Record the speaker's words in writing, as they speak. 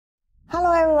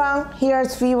everyone,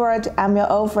 here's FEELWORLD. I'm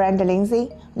your old friend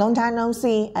Lindsay. Long time no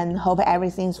see and hope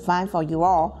everything's fine for you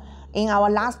all. In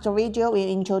our last video, we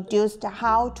introduced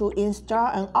how to install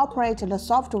and operate the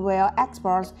software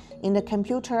XPOSE in the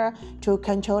computer to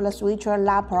control the switcher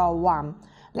LIVEPRO L1.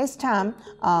 This time,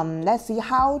 let's see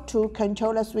how to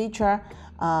control the switcher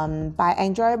by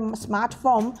Android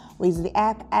smartphone with the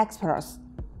app XPOSE.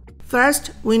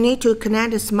 First, we need to connect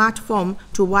the smartphone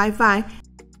to Wi-Fi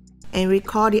and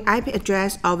record the IP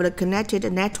address of the connected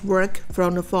network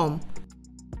from the phone.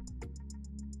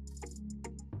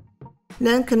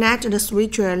 Then connect the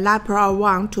switcher LIVEPRO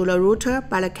L1 to the router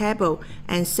by the cable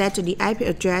and set the IP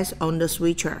address on the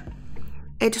switcher.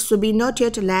 It should be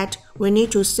noted that we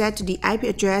need to set the IP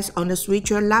address on the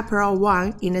switcher LIVEPRO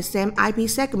L1 in the same IP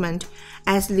segment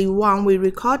as the one we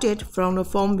recorded from the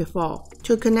phone before,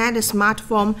 to connect the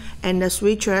smartphone and the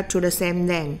switcher to the same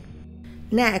LAN.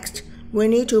 Next, we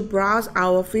need to browse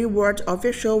our FEELWORLD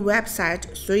official website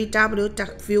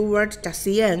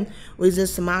www.feelworld.cn with the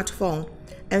smartphone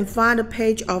and find the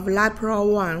page of LIVEPRO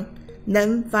L1.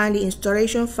 Then find the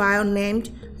installation file named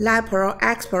LIVEPRO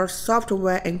XPOSE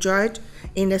Software Android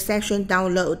in the section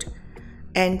Download,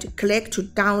 and click to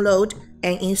download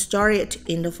and install it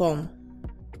in the phone.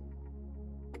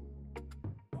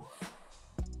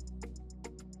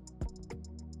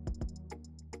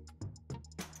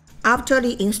 After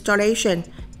the installation,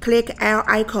 click L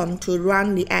icon to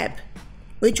run the app,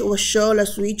 which will show the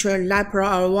switcher LIVEPRO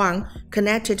L1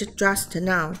 connected just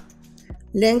now.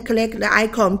 Then click the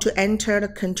icon to enter the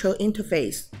control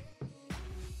interface.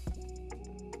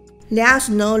 There's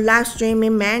no live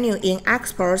streaming menu in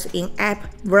XPOSE in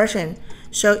app version,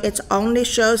 so it only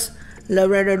shows the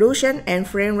resolution and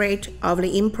frame rate of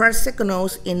the input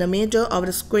signals in the middle of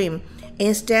the screen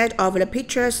instead of the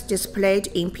pictures displayed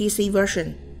in PC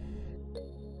version.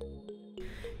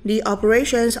 The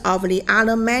operations of the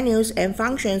other menus and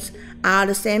functions are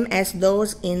the same as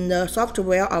those in the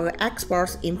software of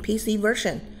XPOSE in PC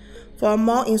version. For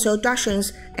more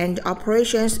introductions and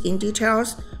operations in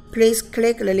details, please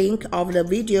click the link of the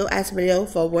video as below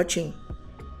for watching.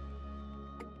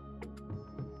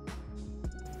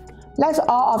 That's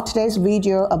all of today's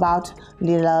video about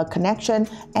the connection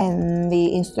and the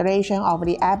installation of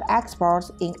the app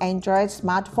XPOSE in Android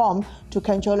smartphone to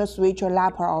control the switcher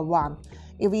LIVEPRO L1.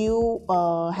 If you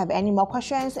have any more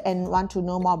questions and want to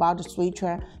know more about the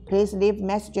switcher, please leave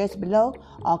messages below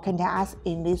or contact us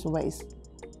in these ways.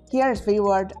 Here's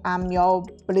FEELWORLD. I'm your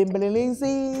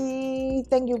Lindsay.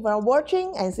 Thank you for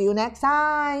watching and see you next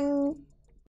time.